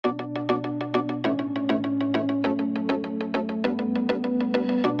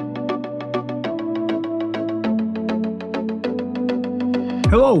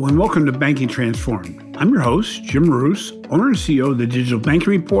Hello and welcome to Banking Transformed. I'm your host, Jim Marous, owner and CEO of the Digital Banking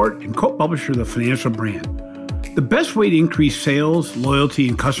Report and co-publisher of the Financial Brand. The best way to increase sales, loyalty,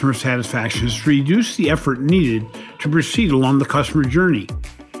 and customer satisfaction is to reduce the effort needed to proceed along the customer journey.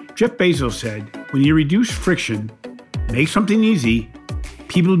 Jeff Bezos said, when you reduce friction, make something easy,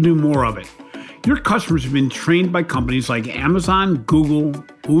 people do more of it. Your customers have been trained by companies like Amazon, Google,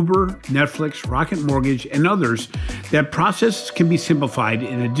 Uber, Netflix, Rocket Mortgage, and others that processes can be simplified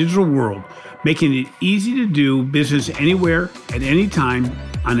in a digital world, making it easy to do business anywhere, at any time,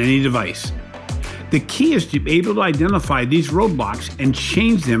 on any device. The key is to be able to identify these roadblocks and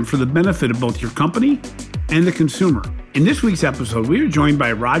change them for the benefit of both your company and the consumer. In this week's episode, we are joined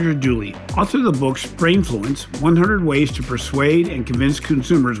by Roger Dooley, author of the books Brainfluence, 100 Ways to Persuade and Convince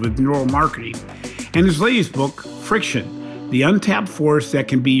Consumers with Neuromarketing, and his latest book, Friction, the untapped force that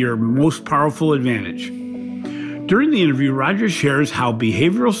can be your most powerful advantage. During the interview, Roger shares how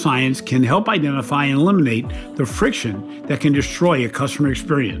behavioral science can help identify and eliminate the friction that can destroy a customer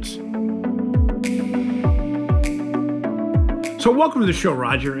experience. So welcome to the show,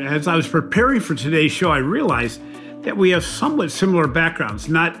 Roger. As I was preparing for today's show, I realized that we have somewhat similar backgrounds,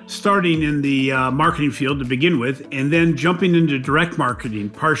 not starting in the marketing field to begin with, and then jumping into direct marketing,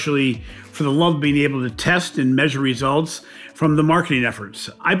 partially for the love of being able to test and measure results from the marketing efforts.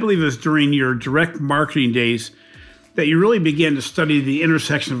 I believe it was during your direct marketing days that you really began to study the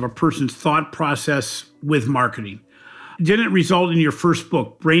intersection of a person's thought process with marketing. Didn't it result in your first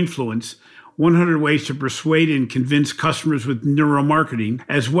book, Brainfluence, 100 Ways to Persuade and Convince Customers with Neuromarketing,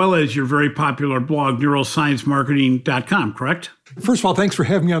 as well as your very popular blog, neurosciencemarketing.com, correct? First of all, thanks for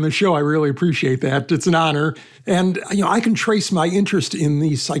having me on the show. I really appreciate that. It's an honor. And, I can trace my interest in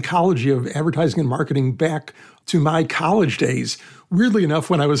the psychology of advertising and marketing back to my college days. Weirdly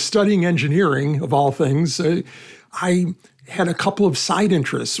enough, when I was studying engineering, of all things, I had a couple of side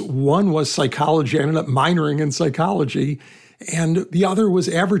interests. One was psychology. I ended up minoring in psychology. And the other was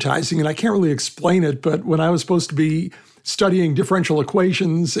advertising, and I can't really explain it, but when I was supposed to be studying differential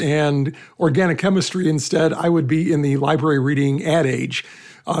equations and organic chemistry instead, I would be in the library reading Ad Age.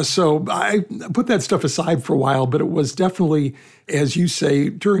 So I put that stuff aside for a while, but it was definitely, as you say,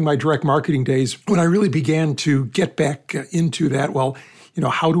 during my direct marketing days when I really began to get back into that. Well,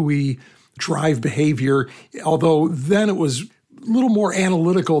 how do we drive behavior? Although then it was a little more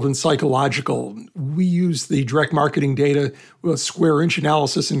analytical than psychological. We use the direct marketing data with square inch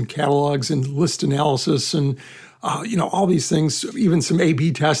analysis and catalogs and list analysis and, all these things, even some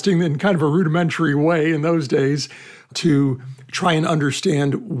A/B testing in kind of a rudimentary way in those days to try and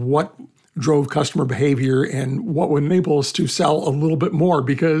understand what drove customer behavior and what would enable us to sell a little bit more.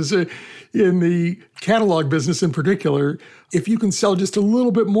 Because in the catalog business in particular, if you can sell just a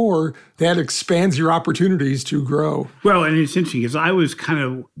little bit more, that expands your opportunities to grow. Well, and it's interesting because I was kind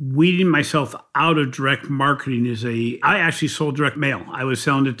of weeding myself out of direct marketing I actually sold direct mail. I was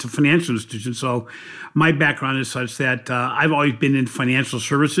selling it to financial institutions. So my background is such that I've always been in financial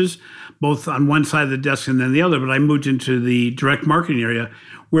services, both on one side of the desk and then the other. But I moved into the direct marketing area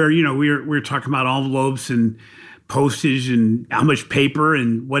where, we were talking about envelopes and postage and how much paper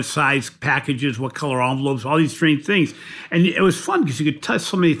and what size packages, what color envelopes, all these strange things. And it was fun because you could touch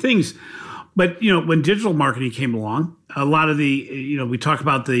so many things. But, when digital marketing came along, a lot of the, we talk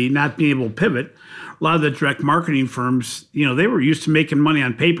about the not being able to pivot. A lot of the direct marketing firms, they were used to making money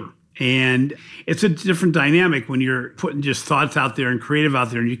on paper. And it's a different dynamic when you're putting just thoughts out there and creative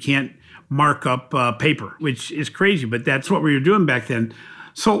out there and you can't mark up paper, which is crazy. But that's what we were doing back then.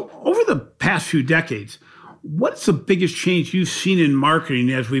 So over the past few decades, what's the biggest change you've seen in marketing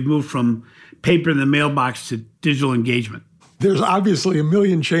as we've moved from paper in the mailbox to digital engagement? There's obviously a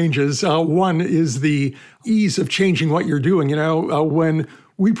million changes. One is the ease of changing what you're doing. When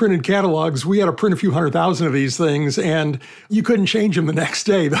we printed catalogs, we had to print a few 100,000 of these things, and you couldn't change them the next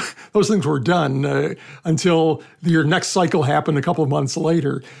day. Those things were done until your next cycle happened a couple of months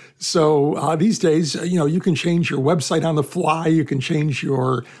later. So these days, you can change your website on the fly. You can change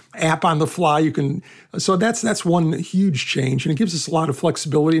your app on the fly. So that's one huge change, and it gives us a lot of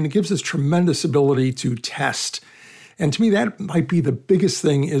flexibility, and it gives us tremendous ability to test. And to me, that might be the biggest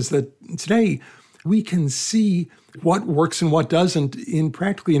thing is that today we can see what works and what doesn't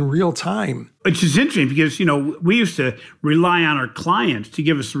practically in real time. Which is interesting because, we used to rely on our clients to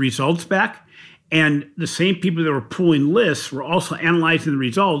give us the results back. And the same people that were pulling lists were also analyzing the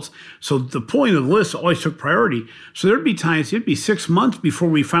results. So the pulling of the lists always took priority. So there'd be times, it'd be 6 months before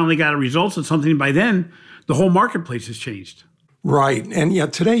we finally got results on something. By then, the whole marketplace has changed. Right. And yeah,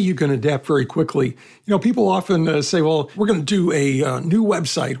 today you can adapt very quickly. People often say, well, we're going to do a new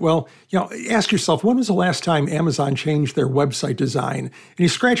website. Well, ask yourself, when was the last time Amazon changed their website design? And you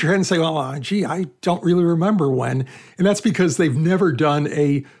scratch your head and say, well, gee, I don't really remember when. And that's because they've never done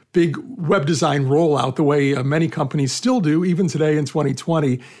a big web design rollout the way many companies still do, even today in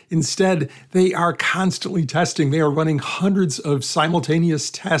 2020. Instead, they are constantly testing. They are running hundreds of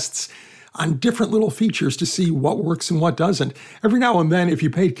simultaneous tests on different little features to see what works and what doesn't. Every now and then, if you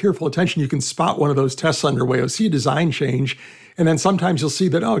paid careful attention, you can spot one of those tests underway or see a design change. And then sometimes you'll see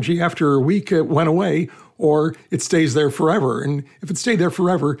that, oh, gee, after a week it went away, or it stays there forever. And if it stayed there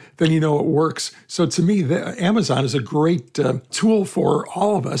forever, then you know it works. So to me, Amazon is a great tool for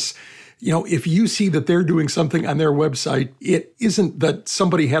all of us. If you see that they're doing something on their website, it isn't that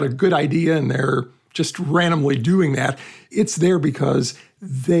somebody had a good idea and they're just randomly doing that. It's there because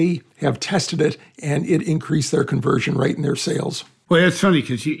they have tested it and it increased their conversion rate and their sales. Well, that's funny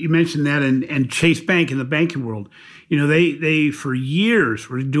because you mentioned that and Chase Bank in the banking world, they for years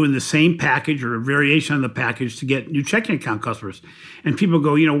were doing the same package or a variation on the package to get new checking account customers. And people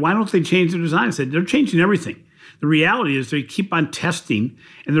go, why don't they change their design? I said, they're changing everything. The reality is they keep on testing.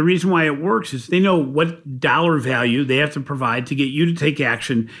 And the reason why it works is they know what dollar value they have to provide to get you to take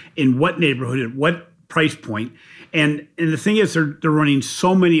action in what neighborhood, at what price point. And the thing is, they're running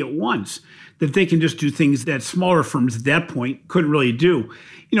so many at once that they can just do things that smaller firms at that point couldn't really do.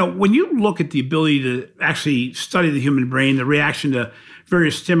 When you look at the ability to actually study the human brain, the reaction to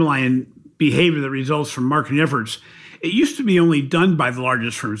various stimuli and behavior that results from marketing efforts, it used to be only done by the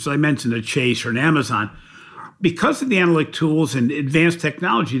largest firms. So I mentioned a Chase or an Amazon. Because of the analytic tools and advanced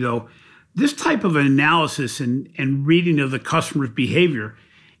technology, though, this type of analysis and reading of the customer's behavior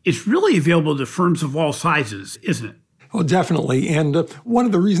is really available to firms of all sizes, isn't it? Oh, definitely. And one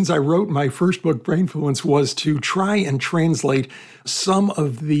of the reasons I wrote my first book, Brainfluence, was to try and translate some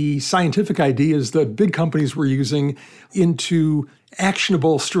of the scientific ideas that big companies were using into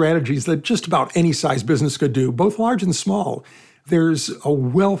actionable strategies that just about any size business could do, both large and small. There's a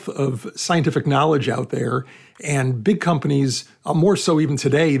wealth of scientific knowledge out there, and big companies, more so even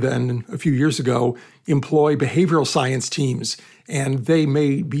today than a few years ago, employ behavioral science teams. And they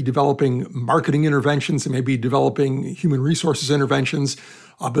may be developing marketing interventions, they may be developing human resources interventions,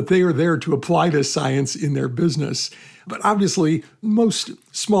 but they are there to apply this science in their business. But obviously, most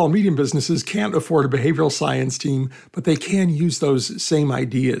small and medium businesses can't afford a behavioral science team, but they can use those same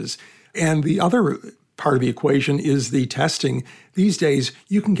ideas. And the other part of the equation is the testing. These days,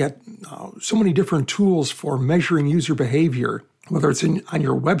 you can get so many different tools for measuring user behavior, whether it's on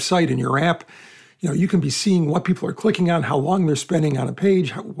your website, in your app. You can be seeing what people are clicking on, how long they're spending on a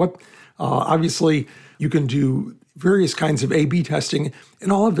page, obviously, you can do various kinds of A/B testing,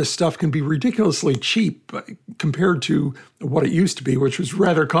 and all of this stuff can be ridiculously cheap compared to what it used to be, which was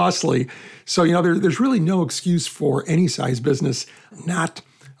rather costly. So, there's really no excuse for any size business not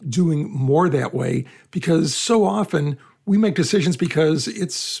doing more that way, because so often we make decisions because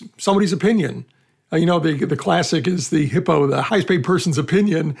it's somebody's opinion. The classic is the hippo, the highest paid person's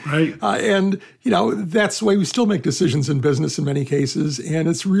opinion. Right. And that's the way we still make decisions in business in many cases, and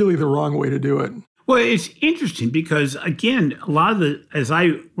it's really the wrong way to do it. Well, it's interesting because, again, as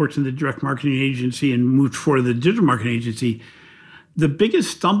I worked in the direct marketing agency and moved forward to the digital marketing agency, the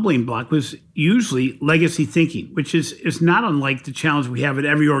biggest stumbling block was usually legacy thinking, which is not unlike the challenge we have at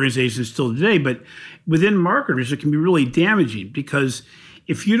every organization still today. But within marketers, it can be really damaging because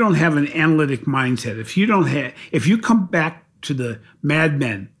if you don't have an analytic mindset, if you come back to the Mad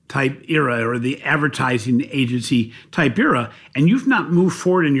Men type era or the advertising agency type era, and you've not moved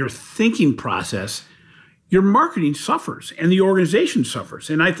forward in your thinking process, your marketing suffers and the organization suffers.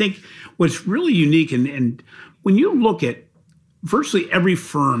 And I think what's really unique, and when you look at virtually every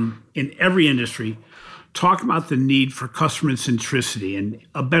firm in every industry talk about the need for customer centricity and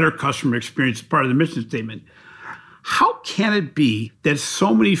a better customer experience as part of the mission statement, how can it be that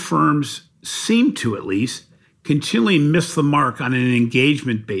so many firms seem to, at least, continually miss the mark on an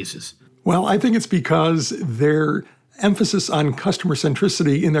engagement basis? Well, I think it's because their emphasis on customer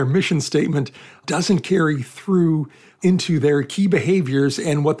centricity in their mission statement doesn't carry through into their key behaviors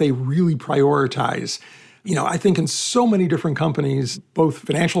and what they really prioritize. I think in so many different companies, both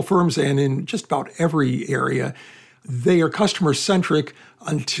financial firms and in just about every area, they are customer-centric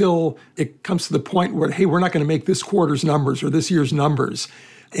until it comes to the point where, hey, we're not going to make this quarter's numbers or this year's numbers.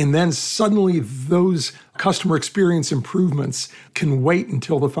 And then suddenly those customer experience improvements can wait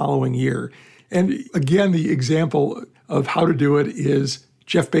until the following year. And again, the example of how to do it is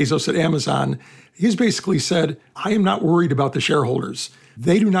Jeff Bezos at Amazon. He's basically said, I am not worried about the shareholders.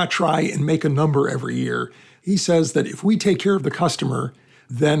 They do not try and make a number every year. He says that if we take care of the customer,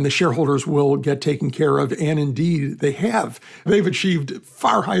 then the shareholders will get taken care of. And indeed, they have. They've achieved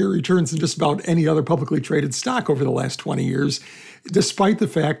far higher returns than just about any other publicly traded stock over the last 20 years, despite the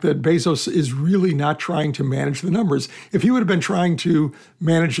fact that Bezos is really not trying to manage the numbers. If he would have been trying to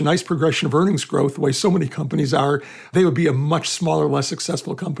manage a nice progression of earnings growth, the way so many companies are, they would be a much smaller, less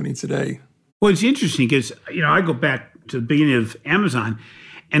successful company today. Well, it's interesting because, I go back to the beginning of Amazon,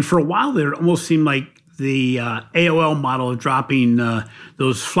 and for a while there, it almost seemed like the AOL model of dropping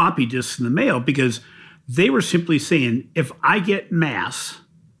those floppy disks in the mail, because they were simply saying, if I get mass,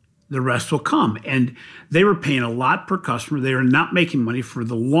 the rest will come. And they were paying a lot per customer. They were not making money for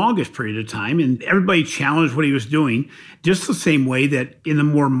the longest period of time. And everybody challenged what he was doing, just the same way that in the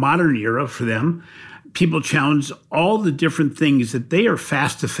more modern era for them, people challenge all the different things that they are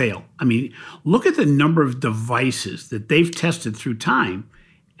fast to fail. I mean, look at the number of devices that they've tested through time,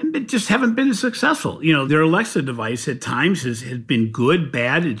 and they just haven't been as successful. Their Alexa device at times has been good,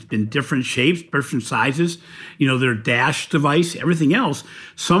 bad. It's been different shapes, different sizes. Their Dash device, everything else.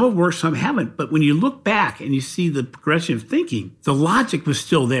 Some have worked, some haven't. But when you look back and you see the progression of thinking, the logic was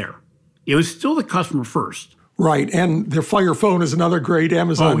still there. It was still the customer first. Right. And their Fire Phone is another great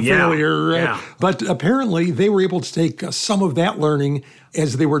Amazon failure. Yeah. But apparently they were able to take some of that learning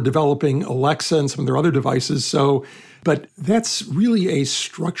as they were developing Alexa and some of their other devices. But that's really a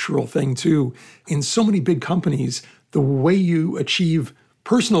structural thing, too. In so many big companies, the way you achieve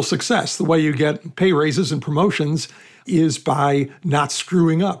personal success, the way you get pay raises and promotions, is by not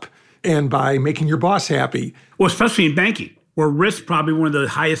screwing up and by making your boss happy. Well, especially in banking, where risk probably one of the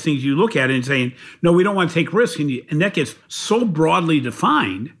highest things you look at and saying, no, we don't want to take risk. And that gets so broadly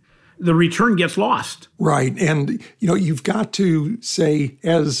defined, the return gets lost. Right. And, you've got to say,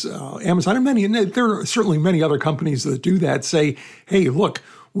 as Amazon and there are certainly many other companies that do that, say, hey, look,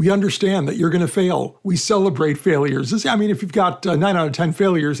 we understand that you're going to fail. We celebrate failures. If you've got 9 out of 10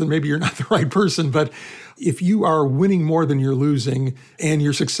 failures, then maybe you're not the right person. But if you are winning more than you're losing and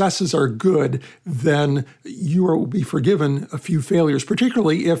your successes are good, then you will be forgiven a few failures,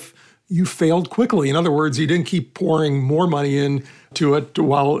 particularly if you failed quickly. In other words, you didn't keep pouring more money into it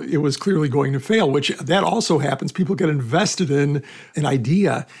while it was clearly going to fail, which that also happens. People get invested in an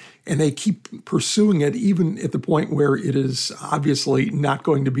idea and they keep pursuing it even at the point where it is obviously not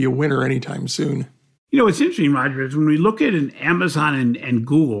going to be a winner anytime soon. What's interesting, Roger, is when we look at an Amazon and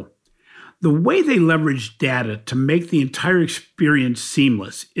Google, the way they leverage data to make the entire experience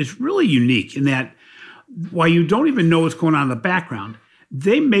seamless is really unique in that while you don't even know what's going on in the background,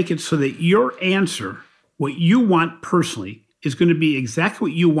 they make it so that your answer, what you want personally, is going to be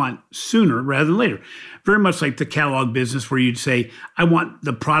exactly what you want sooner rather than later. Very much like the catalog business where you'd say, I want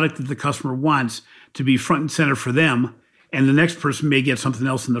the product that the customer wants to be front and center for them, and the next person may get something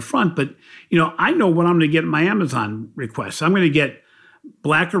else in the front. But, I know what I'm going to get in my Amazon requests. I'm going to get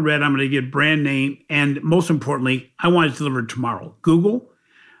black or red. I'm going to get brand name. And most importantly, I want it delivered tomorrow. Google,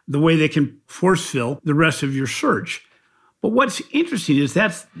 the way they can force fill the rest of your search. But what's interesting is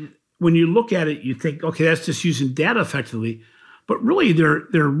that's when you look at it, you think, okay, that's just using data effectively. But really, their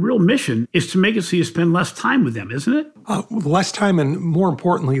real mission is to make it so you spend less time with them, isn't it? Less time and, more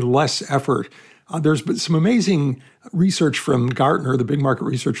importantly, less effort. There's been some amazing research from Gartner, the big market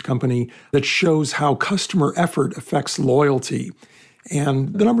research company, that shows how customer effort affects loyalty.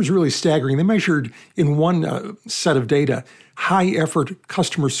 And the number's really staggering. They measured in one set of data high-effort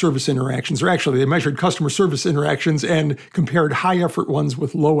customer service interactions, or actually they measured customer service interactions and compared high-effort ones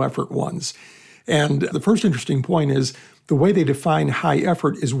with low-effort ones. And the first interesting point is the way they define high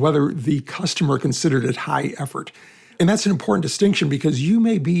effort is whether the customer considered it high effort. And that's an important distinction because you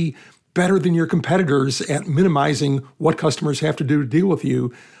may be better than your competitors at minimizing what customers have to do to deal with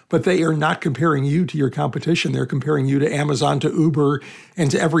you, but they are not comparing you to your competition. They're comparing you to Amazon, to Uber,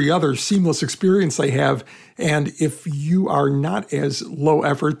 and to every other seamless experience they have. And if you are not as low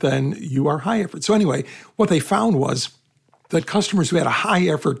effort, then you are high effort. So anyway, what they found was that customers who had a high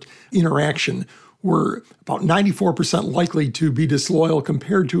effort interaction were about 94% likely to be disloyal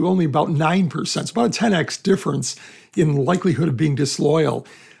compared to only about 9%. It's about a 10x difference in likelihood of being disloyal.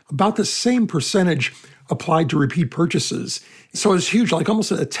 About the same percentage applied to repeat purchases. So it's huge, like almost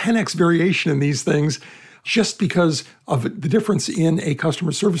a 10x variation in these things just because of the difference in a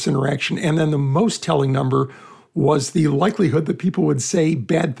customer service interaction. And then the most telling number was the likelihood that people would say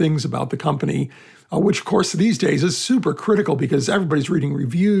bad things about the company which, of course, these days is super critical because everybody's reading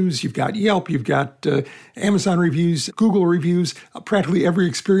reviews. You've got Yelp, you've got Amazon reviews, Google reviews. Practically every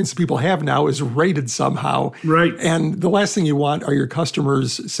experience that people have now is rated somehow. Right. And the last thing you want are your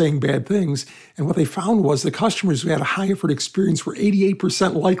customers saying bad things. And what they found was the customers who had a high-effort experience were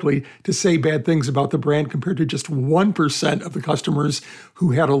 88% likely to say bad things about the brand compared to just 1% of the customers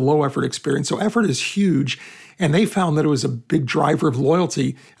who had a low-effort experience. So effort is huge. And they found that it was a big driver of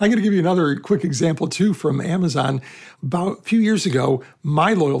loyalty. I'm going to give you another quick example, too, from Amazon. About a few years ago,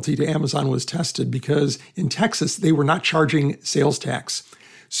 my loyalty to Amazon was tested because in Texas, they were not charging sales tax.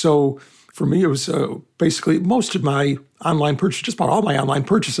 So for me, it was basically most of my online purchases, just about all my online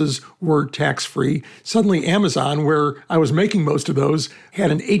purchases were tax-free. Suddenly, Amazon, where I was making most of those,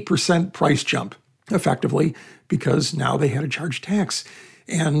 had an 8% price jump, effectively, because now they had to charge tax.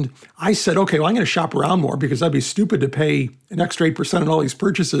 And I said, okay, well, I'm going to shop around more because I'd be stupid to pay an extra 8% on all these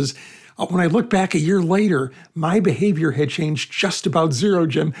purchases. When I look back a year later, my behavior had changed just about zero,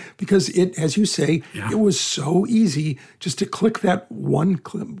 Jim, because it, as you say, It was so easy just to click that one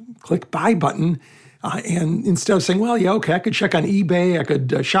click buy button. And instead of saying, well, yeah, okay, I could check on eBay, I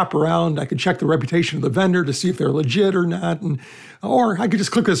could shop around, I could check the reputation of the vendor to see if they're legit or not, or I could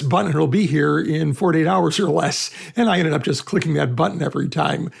just click this button and it'll be here in 48 hours or less. And I ended up just clicking that button every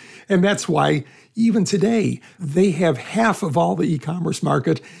time. And that's why even today, they have half of all the e-commerce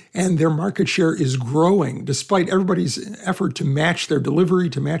market, and their market share is growing. Despite everybody's effort to match their delivery,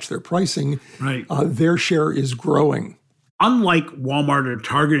 to match their pricing, right. Their share is growing. Unlike Walmart or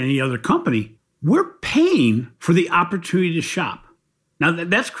Target or any other company, we're paying for the opportunity to shop. Now,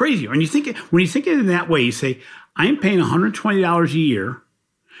 that's crazy. When you think of it in that way, you say, I'm paying $120 a year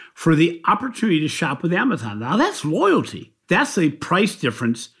for the opportunity to shop with Amazon. Now, that's loyalty. That's a price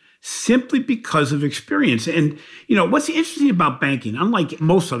difference simply because of experience. And, what's interesting about banking, unlike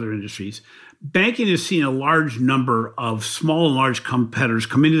most other industries, banking has seen a large number of small and large competitors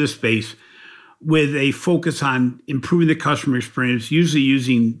come into the space with a focus on improving the customer experience, usually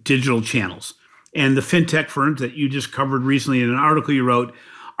using digital channels. And the fintech firms that you just covered recently in an article you wrote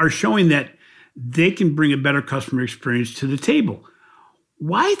are showing that they can bring a better customer experience to the table.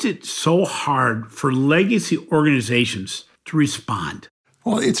 Why is it so hard for legacy organizations to respond?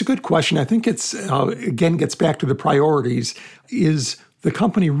 Well, it's a good question. I think it's, again, gets back to the priorities. Is the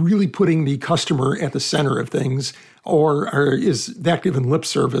company really putting the customer at the center of things, or is that given lip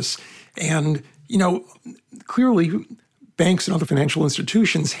service? And, clearly banks and other financial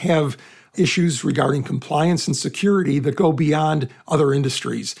institutions have issues regarding compliance and security that go beyond other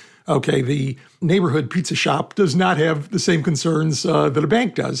industries. Okay, the neighborhood pizza shop does not have the same concerns that a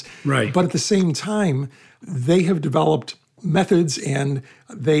bank does. Right. But at the same time, they have developed methods and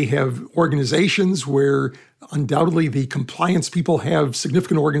they have organizations where undoubtedly the compliance people have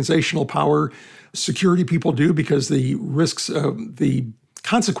significant organizational power. Security people do because the risks, the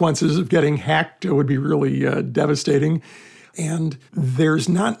consequences of getting hacked would be really devastating. And there's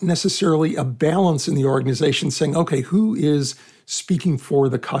not necessarily a balance in the organization saying, okay, who is speaking for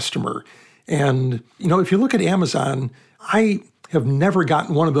the customer? And, if you look at Amazon, I have never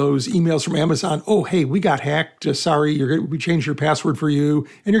gotten one of those emails from Amazon, oh, hey, we got hacked. Sorry, we changed your password for you,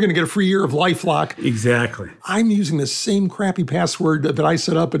 and you're going to get a free year of LifeLock. Exactly. I'm using the same crappy password that I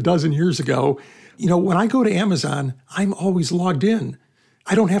set up a dozen years ago. When I go to Amazon, I'm always logged in.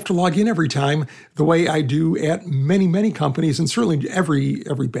 I don't have to log in every time the way I do at many, many companies, and certainly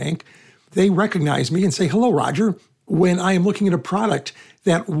every bank. They recognize me and say, hello, Roger. When I am looking at a product,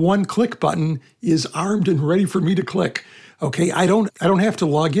 that one click button is armed and ready for me to click. Okay, I don't have to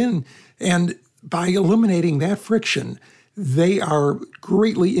log in. And by eliminating that friction, they are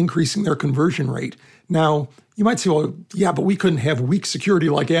greatly increasing their conversion rate. Now, you might say, well, yeah, but we couldn't have weak security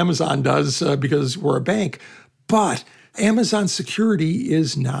like Amazon does because we're a bank. But Amazon's security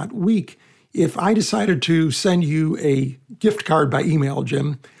is not weak. If I decided to send you a gift card by email,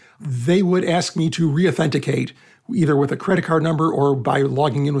 Jim, they would ask me to re-authenticate either with a credit card number or by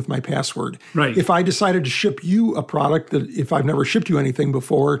logging in with my password. Right. If I decided to ship you a product that if I've never shipped you anything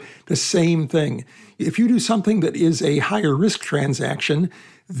before, the same thing. If you do something that is a higher risk transaction,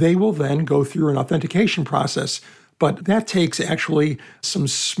 they will then go through an authentication process. But that takes actually some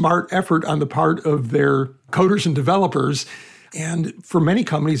smart effort on the part of their coders and developers. And for many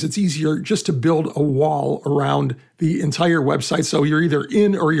companies, it's easier just to build a wall around the entire website. So you're either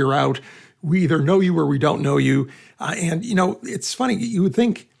in or you're out. We either know you or we don't know you. And it's funny. You would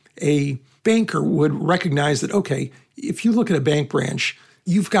think a banker would recognize that, okay, if you look at a bank branch,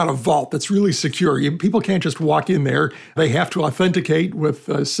 you've got a vault that's really secure. People can't just walk in there. They have to authenticate with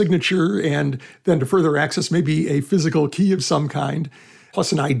a signature and then to further access maybe a physical key of some kind,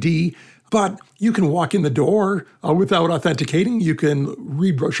 plus an ID. But you can walk in the door without authenticating. You can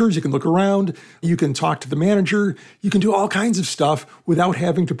read brochures. You can look around. You can talk to the manager. You can do all kinds of stuff without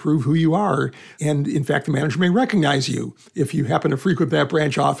having to prove who you are. And in fact, the manager may recognize you if you happen to frequent that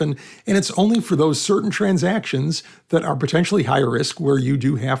branch often. And it's only for those certain transactions that are potentially higher risk where you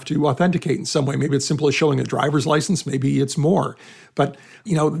do have to authenticate in some way. Maybe it's simple as showing a driver's license. Maybe it's more. But,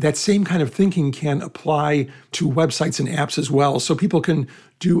 that same kind of thinking can apply to websites and apps as well. So people can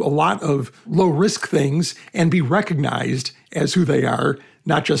do a lot of low-risk things and be recognized as who they are,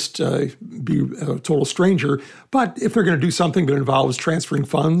 not just be a total stranger. But if they're going to do something that involves transferring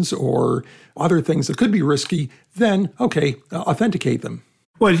funds or other things that could be risky, then, authenticate them.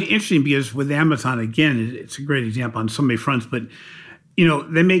 Well, it's interesting because with Amazon, again, it's a great example on so many fronts, but,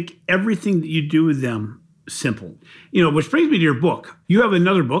 they make everything that you do with them simple. Which brings me to your book. You have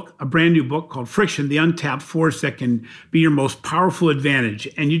another book, a brand new book called Friction, the Untapped Force That Can Be Your Most Powerful Advantage.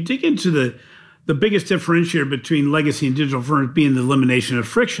 And you dig into the biggest differentiator between legacy and digital firms being the elimination of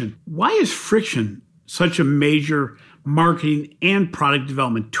friction. Why is friction such a major marketing and product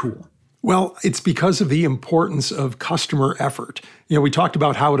development tool? Well, it's because of the importance of customer effort. We talked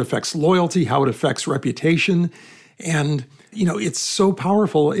about how it affects loyalty, how it affects reputation, and it's so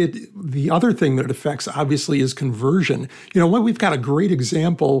powerful. The other thing that it affects, obviously, is conversion. We've got a great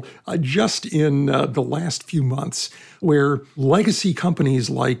example just in the last few months where legacy companies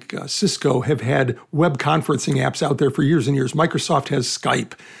like Cisco have had web conferencing apps out there for years and years. Microsoft has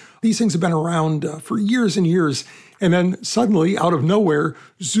Skype. These things have been around for years and years. And then suddenly, out of nowhere,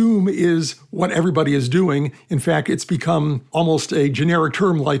 Zoom is what everybody is doing. In fact, it's become almost a generic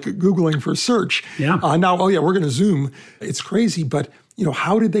term like Googling for search. Yeah. Now, we're going to Zoom. It's crazy, but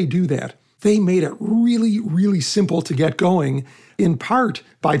how did they do that? They made it really, really simple to get going, in part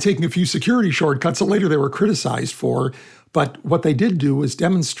by taking a few security shortcuts that later they were criticized for. But what they did do was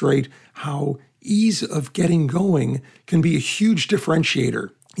demonstrate how ease of getting going can be a huge differentiator.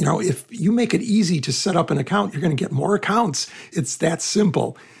 If you make it easy to set up an account, you're going to get more accounts. It's that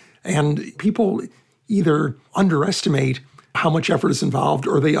simple. And people either underestimate how much effort is involved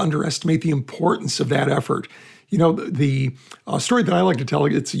or they underestimate the importance of that effort. The story that I like to tell,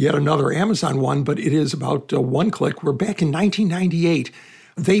 it's yet another Amazon one, but it is about one-click, where back in 1998,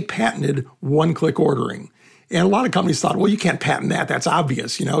 they patented one-click ordering. And a lot of companies thought, well, you can't patent that. That's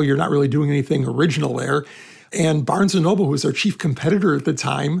obvious. You're not really doing anything original there. And Barnes & Noble, who was their chief competitor at the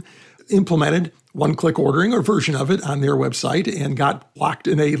time, implemented one-click ordering, or version of it, on their website and got locked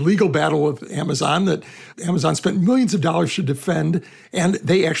in a legal battle with Amazon that Amazon spent millions of dollars to defend, and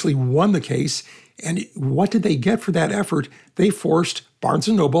they actually won the case. And what did they get for that effort? They forced Barnes &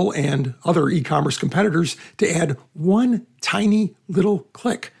 Noble and other e-commerce competitors to add one tiny little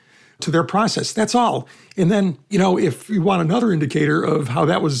click to their process. That's all. And then, if you want another indicator of how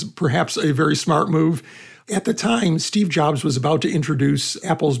that was perhaps a very smart move, at the time, Steve Jobs was about to introduce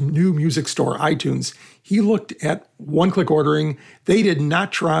Apple's new music store, iTunes. He looked at one-click ordering. They did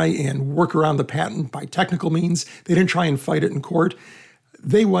not try and work around the patent by technical means. They didn't try and fight it in court.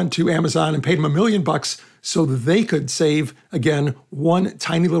 They went to Amazon and paid him $1 million so that they could save, again, one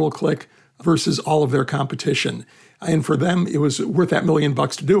tiny little click versus all of their competition. And for them, it was worth that $1 million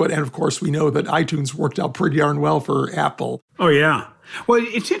to do it. And of course, we know that iTunes worked out pretty darn well for Apple. Oh, yeah. Well,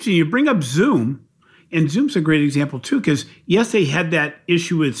 it's interesting. You bring up Zoom. And Zoom's a great example, too, because, yes, they had that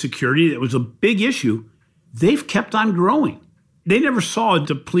issue with security. That was a big issue. They've kept on growing. They never saw a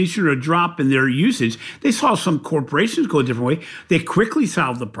depletion or a drop in their usage. They saw some corporations go a different way. They quickly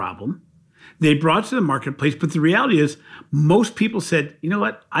solved the problem. They brought it to the marketplace. But the reality is most people said, you know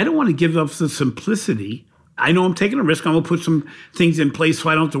what? I don't want to give up the simplicity. I know I'm taking a risk. I'm going to put some things in place so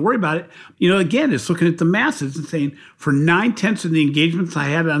I don't have to worry about it. Again, it's looking at the masses and saying, for 9/10 of the engagements I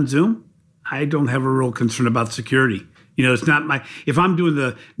had on Zoom, I don't have a real concern about security. It's not if I'm doing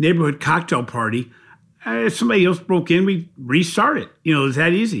the neighborhood cocktail party, if somebody else broke in, we restart it. It's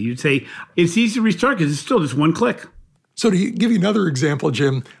that easy. You'd say it's easy to restart because it's still just one click. So to give you another example,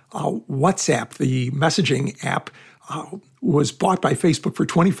 Jim, WhatsApp, the messaging app, was bought by Facebook for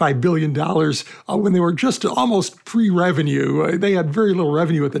 $25 billion when they were just almost pre-revenue. They had very little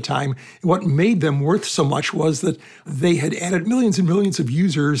revenue at the time. And what made them worth so much was that they had added millions and millions of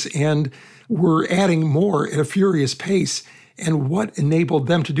users and were adding more at a furious pace. And what enabled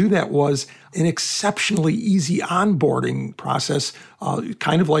them to do that was an exceptionally easy onboarding process,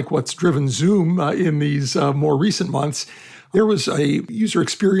 kind of like what's driven Zoom in these more recent months. There was a user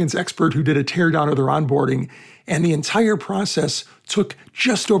experience expert who did a teardown of their onboarding, and the entire process took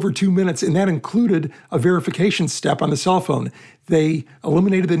just over 2 minutes, and that included a verification step on the cell phone. They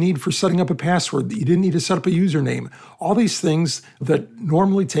eliminated the need for setting up a password. You didn't need to set up a username. All these things that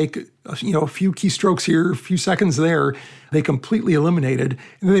normally take a few keystrokes here, a few seconds there, they completely eliminated.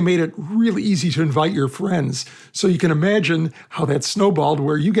 And then they made it really easy to invite your friends. So you can imagine how that snowballed,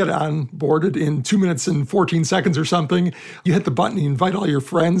 where you get onboarded in 2 minutes and 14 seconds or something. You hit the button, you invite all your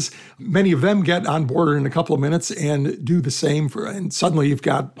friends. Many of them get onboarded in a couple of minutes and do the same. And suddenly you've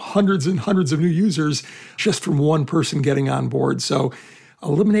got hundreds and hundreds of new users just from one person getting on board. So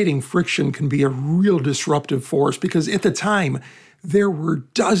eliminating friction can be a real disruptive force, because at the time, there were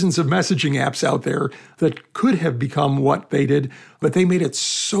dozens of messaging apps out there that could have become what they did, but they made it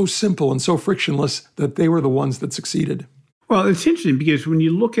so simple and so frictionless that they were the ones that succeeded. Well, it's interesting because when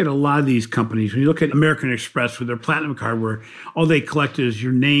you look at a lot of these companies, when you look at American Express with their Platinum card, where all they collect is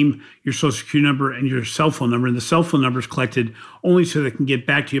your name, your social security number, and your cell phone number, and the cell phone number is collected only so they can get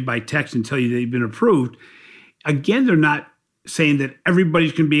back to you by text and tell you that you've been approved. They're not saying that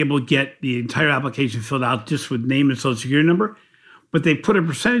everybody's going to be able to get the entire application filled out just with name and social security number. But they put a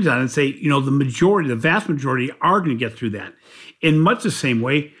percentage on it and say, the vast majority are going to get through that. In much the same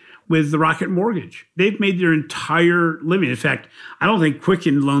way with the Rocket Mortgage. They've made their entire living. In fact, I don't think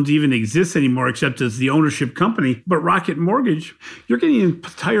Quicken Loans even exists anymore except as the ownership company. But Rocket Mortgage, you're getting an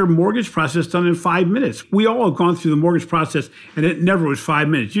entire mortgage process done in 5 minutes. We all have gone through the mortgage process, and it never was 5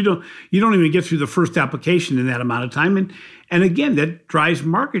 minutes. You don't even get through the first application in that amount of time. And again, that drives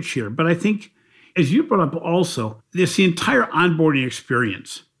market share. But I think, as you brought up also, it's the entire onboarding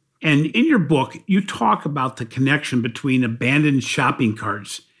experience. And in your book, you talk about the connection between abandoned shopping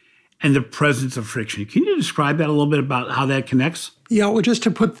carts and the presence of friction. Can you describe that a little bit about how that connects? Yeah, well, just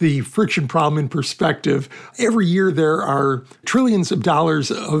to put the friction problem in perspective, every year there are trillions of dollars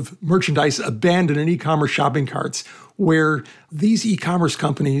of merchandise abandoned in e-commerce shopping carts, where these e-commerce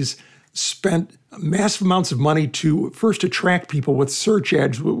companies spent massive amounts of money to first attract people with search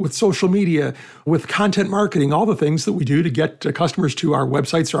ads, with social media, with content marketing, all the things that we do to get customers to our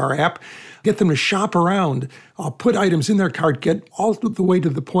websites or our app, get them to shop around, put items in their cart, get all the way to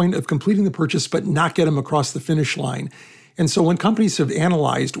the point of completing the purchase, but not get them across the finish line. And so when companies have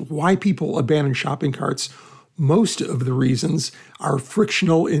analyzed why people abandon shopping carts, most of the reasons are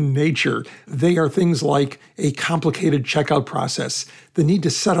frictional in nature. They are things like a complicated checkout process, the need to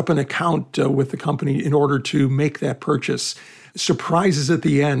set up an account with the company in order to make that purchase, surprises at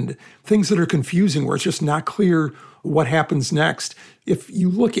the end, things that are confusing where it's just not clear what happens next. If you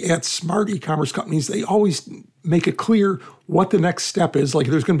look at smart e-commerce companies, they always make it clear what the next step is. Like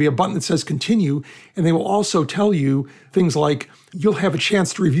there's going to be a button that says continue, and they will also tell you things like you'll have a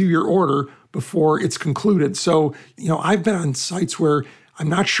chance to review your order before it's concluded. So, I've been on sites where I'm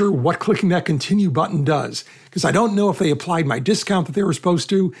not sure what clicking that continue button does, because I don't know if they applied my discount that they were supposed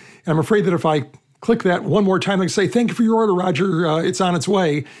to. And I'm afraid that if I click that one more time, they say, thank you for your order, Roger, it's on its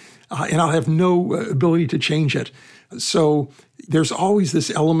way, and I'll have no ability to change it. So there's always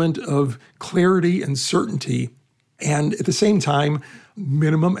this element of clarity and certainty, and at the same time,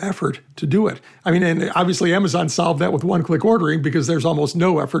 minimum effort to do it. I mean, and obviously Amazon solved that with one-click ordering because there's almost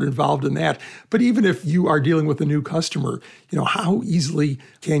no effort involved in that. But even if you are dealing with a new customer, how easily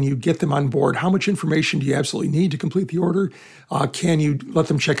can you get them on board? How much information do you absolutely need to complete the order? Can you let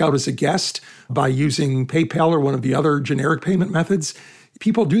them check out as a guest by using PayPal or one of the other generic payment methods?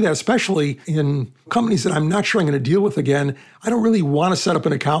 People do that, especially in companies that I'm not sure I'm going to deal with again. I don't really want to set up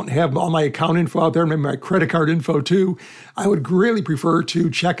an account and have all my account info out there, maybe my credit card info too. I would greatly prefer to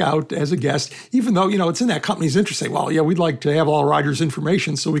check out as a guest, even though, it's in that company's interest to say, well, yeah, we'd like to have all Roger's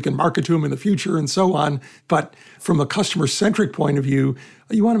information so we can market to him in the future and so on. But from a customer-centric point of view,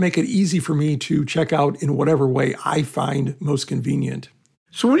 you want to make it easy for me to check out in whatever way I find most convenient.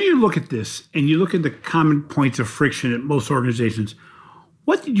 So when you look at this and you look at the common points of friction at most organizations,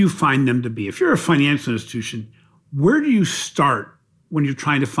 what did you find them to be? If you're a financial institution, where do you start when you're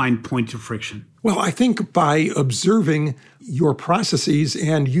trying to find points of friction? Well, I think by observing your processes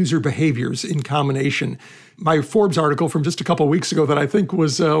and user behaviors in combination. My Forbes article from just a couple of weeks ago that I think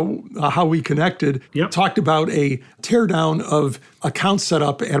was how we connected talked about a teardown of accounts set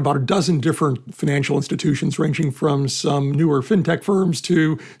up at about a dozen different financial institutions, ranging from some newer fintech firms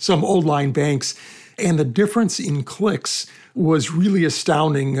to some old line banks. And the difference in clicks was really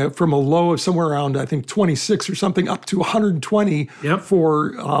astounding, from a low of somewhere around, I think, 26 or something, up to 120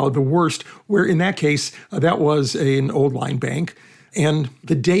 for the worst, where in that case, that was an old line bank. And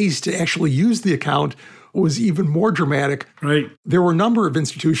the days to actually use the account was even more dramatic. Right. There were a number of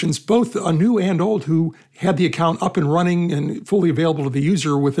institutions, both new and old, who had the account up and running and fully available to the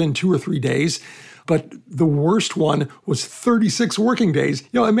user within 2 or 3 days. But the worst one was 36 working days.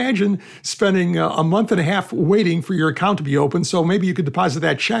 Imagine spending a month and a half waiting for your account to be open so maybe you could deposit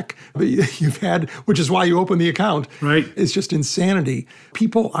that check that you've had, which is why you opened the account. Right. It's just insanity.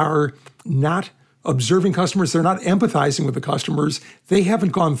 People are not observing customers. They're not empathizing with the customers. They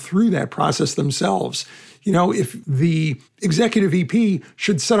haven't gone through that process themselves. If the executive VP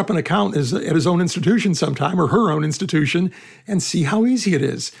should set up an account at his own institution sometime or her own institution and see how easy it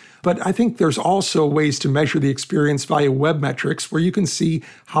is. But I think there's also ways to measure the experience via web metrics where you can see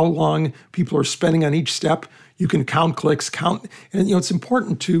how long people are spending on each step. You can count clicks, and it's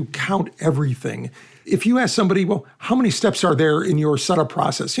important to count everything. If you ask somebody, well, how many steps are there in your setup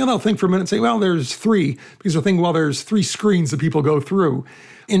process? They'll think for a minute and say, well, there's 3, because they'll think, well, there's 3 screens that people go through.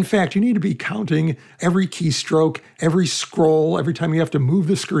 In fact, you need to be counting every keystroke, every scroll, every time you have to move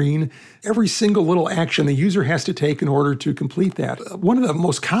the screen, every single little action the user has to take in order to complete that. One of the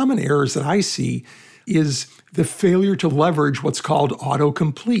most common errors that I see is the failure to leverage what's called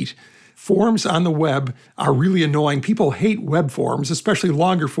autocomplete. Forms on the web are really annoying. People hate web forms, especially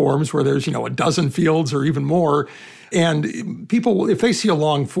longer forms where there's, a dozen fields or even more. And people, if they see a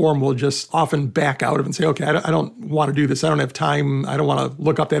long form, will just often back out of it and say, okay, I don't want to do this. I don't have time. I don't want to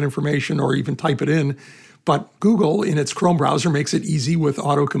look up that information or even type it in. But Google, in its Chrome browser, makes it easy with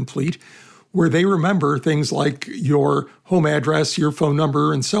autocomplete, where they remember things like your home address, your phone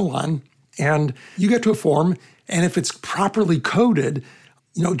number, and so on. And you get to a form, and if it's properly coded,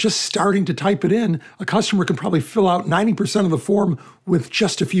 just starting to type it in, a customer can probably fill out 90% of the form with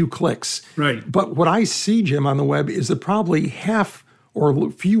just a few clicks. Right. But what I see, Jim, on the web is that probably half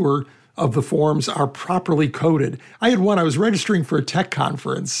or fewer of the forms are properly coded. I had one, I was registering for a tech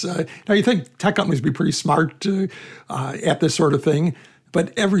conference. Now, you think tech companies would be pretty smart at this sort of thing,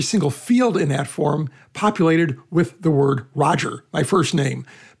 but every single field in that form populated with the word Roger, my first name,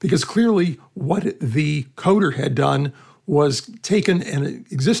 because clearly what the coder had done was taken an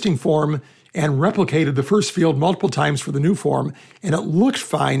existing form and replicated the first field multiple times for the new form. And it looked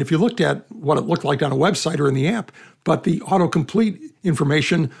fine if you looked at what it looked like on a website or in the app, but the autocomplete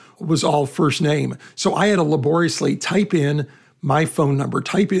information was all first name. So I had to laboriously type in my phone number,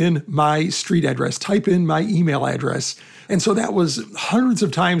 type in my street address, type in my email address. And so that was hundreds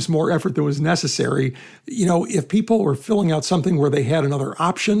of times more effort than was necessary. If people were filling out something where they had another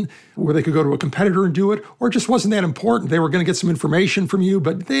option, where they could go to a competitor and do it, or it just wasn't that important, they were going to get some information from you,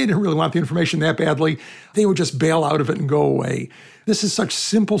 but they didn't really want the information that badly, they would just bail out of it and go away. This is such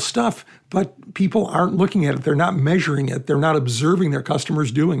simple stuff, but people aren't looking at it. They're not measuring it. They're not observing their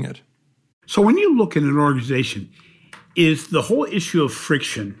customers doing it. So when you look at an organization, is the whole issue of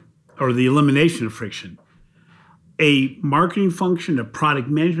friction or the elimination of friction a marketing function, a product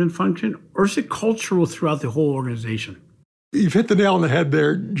management function, or is it cultural throughout the whole organization? You've hit the nail on the head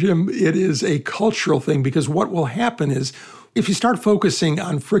there, Jim. It is a cultural thing because what will happen is if you start focusing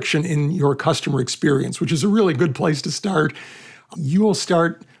on friction in your customer experience, which is a really good place to start, you will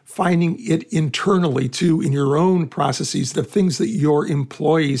start finding it internally too in your own processes, the things that your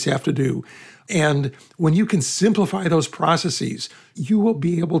employees have to do. And when you can simplify those processes, you will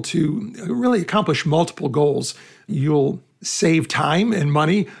be able to really accomplish multiple goals. You'll save time and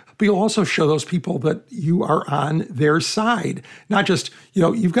money, but you'll also show those people that you are on their side. Not just,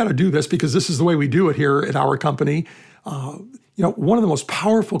 you've got to do this because this is the way we do it here at our company. One of the most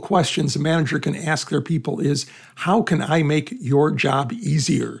powerful questions a manager can ask their people is, how can I make your job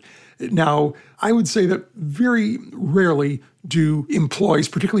easier? Now, I would say that very rarely do employees,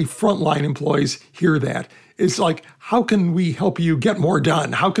 particularly frontline employees, hear that. It's like, how can we help you get more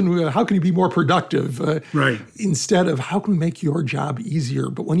done? How can you be more productive? Right. Instead of how can we make your job easier?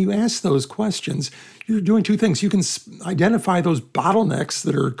 But when you ask those questions, you're doing two things. You can identify those bottlenecks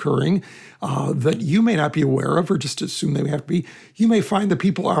that are occurring that you may not be aware of or just assume they have to be. You may find that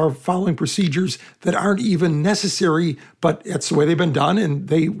people are following procedures that aren't even necessary, but that's the way they've been done. And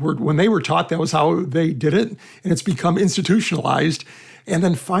when they were taught, that was how they did it. And it's become institutionalized. And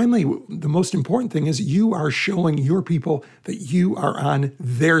then finally, the most important thing is you are showing your people that you are on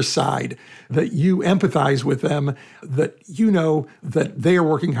their side, that you empathize with them, that you know that they are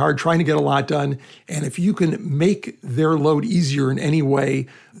working hard, trying to get a lot done. And if you can make their load easier in any way,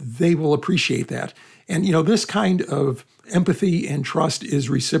 they will appreciate that. And, this kind of empathy and trust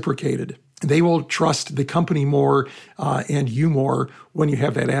is reciprocated. They will trust the company more and you more when you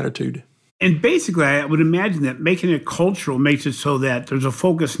have that attitude. And basically, I would imagine that making it cultural makes it so that there's a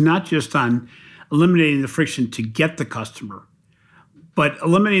focus not just on eliminating the friction to get the customer, but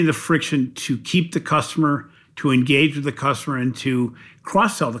eliminating the friction to keep the customer, to engage with the customer, and to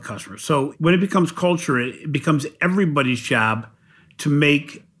cross-sell the customer. So when it becomes culture, it becomes everybody's job to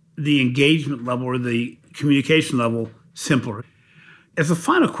make the engagement level or the communication level simpler. As a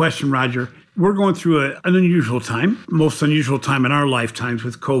final question, Roger, we're going through an unusual time, most unusual time in our lifetimes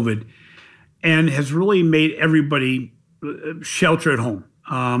with COVID, and has really made everybody shelter at home.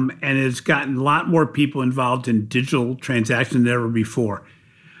 And has gotten a lot more people involved in digital transactions than ever before.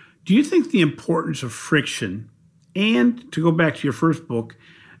 Do you think the importance of friction, and to go back to your first book,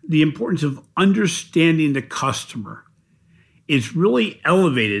 the importance of understanding the customer is really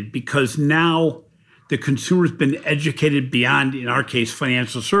elevated because now the consumer's been educated beyond, in our case,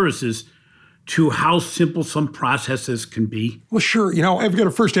 financial services, to how simple some processes can be? Well, sure. I've got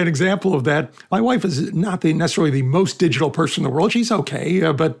a firsthand example of that. My wife is not necessarily the most digital person in the world. She's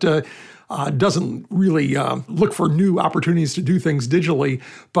okay, but doesn't really look for new opportunities to do things digitally.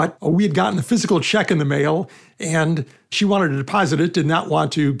 But we had gotten a physical check in the mail, and she wanted to deposit it, did not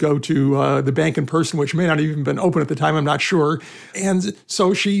want to go to the bank in person, which may not have even been open at the time, I'm not sure. And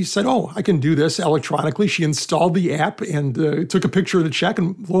so she said, I can do this electronically. She installed the app and took a picture of the check,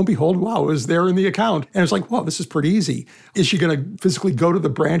 and lo and behold, wow, it was there in the account. And it's like, wow, this is pretty easy. Is she going to physically go to the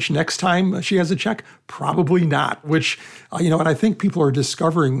branch next time she has a check? Probably not, which, and I think people are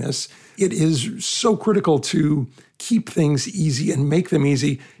discovering this. It is so critical to keep things easy and make them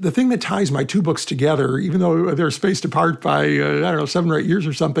easy. The thing that ties my two books together, even though they're spaced apart by, 7 or 8 years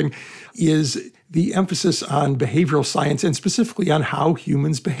or something, is the emphasis on behavioral science and specifically on how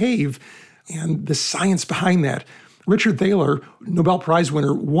humans behave and the science behind that. Richard Thaler, Nobel Prize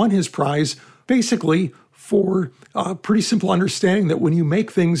winner, won his prize basically for a pretty simple understanding that when you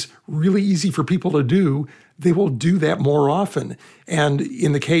make things really easy for people to do, they will do that more often. And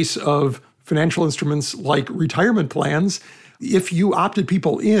in the case of financial instruments like retirement plans, if you opted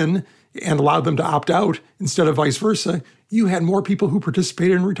people in and allowed them to opt out instead of vice versa, you had more people who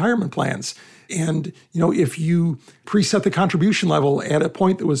participated in retirement plans. And, if you preset the contribution level at a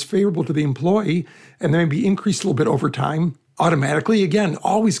point that was favorable to the employee and then maybe increased a little bit over time, automatically, again,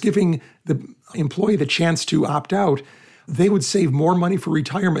 always giving the employee the chance to opt out, they would save more money for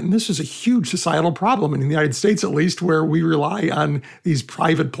retirement. And this is a huge societal problem in the United States, at least, where we rely on these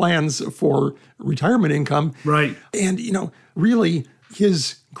private plans for retirement income. Right. And, really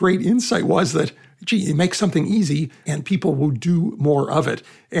his great insight was that, you make something easy and people will do more of it.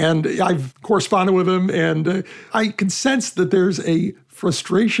 And I've corresponded with him, and I can sense that there's a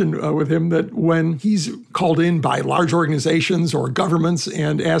frustration with him that when he's called in by large organizations or governments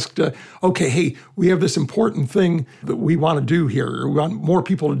and asked, okay, hey, we have this important thing that we want to do here. We want more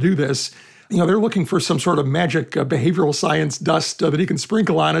people to do this. They're looking for some sort of magic behavioral science dust that he can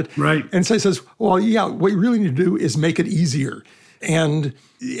sprinkle on it. Right. And so he says, well, yeah, what you really need to do is make it easier. And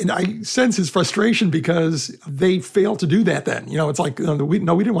I sense his frustration because they fail to do that then. It's like, we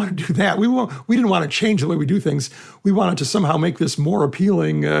didn't want to do that. We didn't want to change the way we do things. We wanted to somehow make this more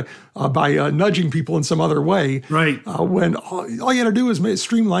appealing by nudging people in some other way. Right. When all you got to do is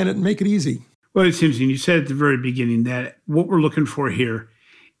streamline it and make it easy. Well, it's interesting. You said at the very beginning that what we're looking for here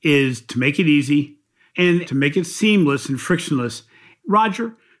is to make it easy and to make it seamless and frictionless. Roger,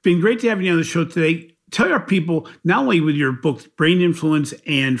 it's been great to have you on the show today. Tell our people, not only with your books, Brain Influence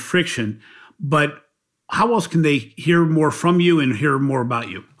and Friction, but how else can they hear more from you and hear more about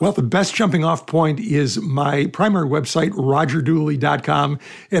you? Well, the best jumping off point is my primary website, rogerdooley.com.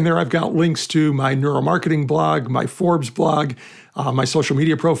 And there I've got links to my neuromarketing blog, my Forbes blog, my social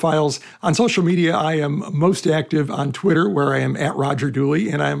media profiles. On social media, I am most active on Twitter, where I am at Roger Dooley,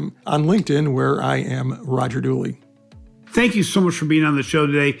 and I'm on LinkedIn, where I am Roger Dooley. Thank you so much for being on the show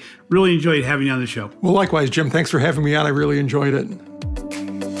today. Really enjoyed having you on the show. Well, likewise, Jim. Thanks for having me on. I really enjoyed it.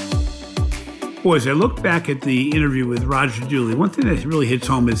 Boy, as I look back at the interview with Roger Dooley, one thing that really hits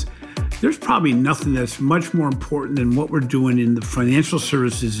home is there's probably nothing that's much more important than what we're doing in the financial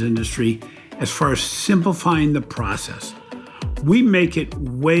services industry as far as simplifying the process. We make it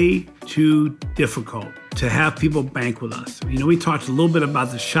way too difficult to have people bank with us. We talked a little bit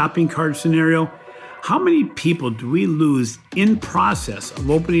about the shopping cart scenario. How many people do we lose in process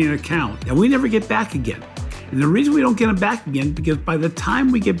of opening an account and we never get back again? And the reason we don't get them back again is because by the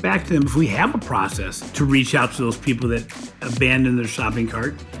time we get back to them, if we have a process to reach out to those people that abandon their shopping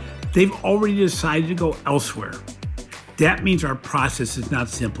cart, they've already decided to go elsewhere. That means our process is not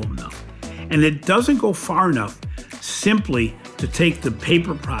simple enough. And it doesn't go far enough simply to take the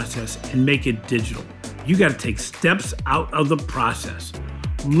paper process and make it digital. You got to take steps out of the process.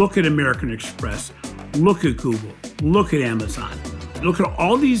 Look at American Express. Look at Google, look at Amazon, look at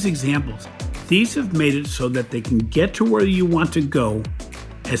all these examples. These have made it so that they can get to where you want to go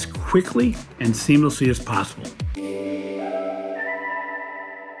as quickly and seamlessly as possible.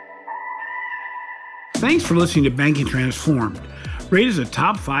 Thanks for listening to Banking Transformed. rated as a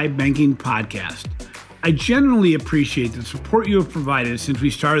top 5 banking podcast. I genuinely appreciate the support you have provided since we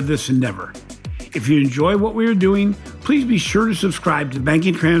started this endeavor. If you enjoy what we are doing, please be sure to subscribe to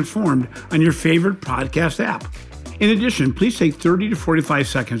Banking Transformed on your favorite podcast app. In addition, please take 30 to 45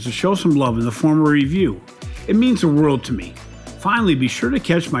 seconds to show some love in the form of a review. It means the world to me. Finally, be sure to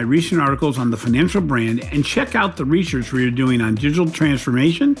catch my recent articles on the financial brand and check out the research we are doing on digital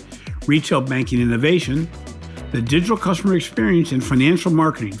transformation, retail banking innovation, the digital customer experience, and financial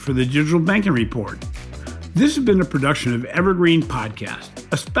marketing for the Digital Banking Report. This has been a production of Evergreen Podcast.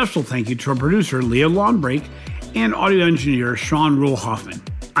 A special thank you to our producer, Leah Longbrake, and audio engineer, Sean Rule-Hoffman.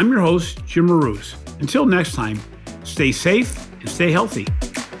 I'm your host, Jim Marous. Until next time, stay safe and stay healthy.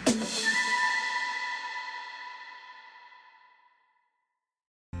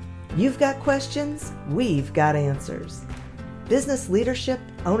 You've got questions, we've got answers. Business leadership,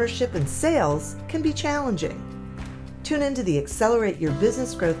 ownership, and sales can be challenging. Tune into the Accelerate Your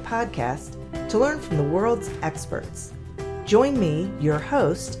Business Growth podcast to learn from the world's experts. Join me, your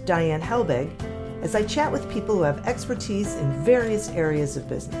host, Diane Helbig, as I chat with people who have expertise in various areas of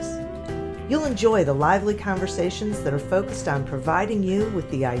business. You'll enjoy the lively conversations that are focused on providing you with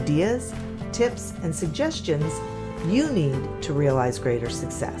the ideas, tips, and suggestions you need to realize greater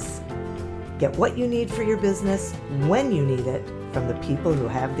success. Get what you need for your business when you need it from the people who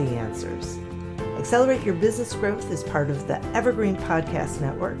have the answers. Accelerate Your Business Growth is part of the Evergreen Podcast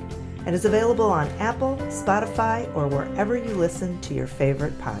Network and is available on Apple, Spotify, or wherever you listen to your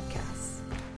favorite podcast.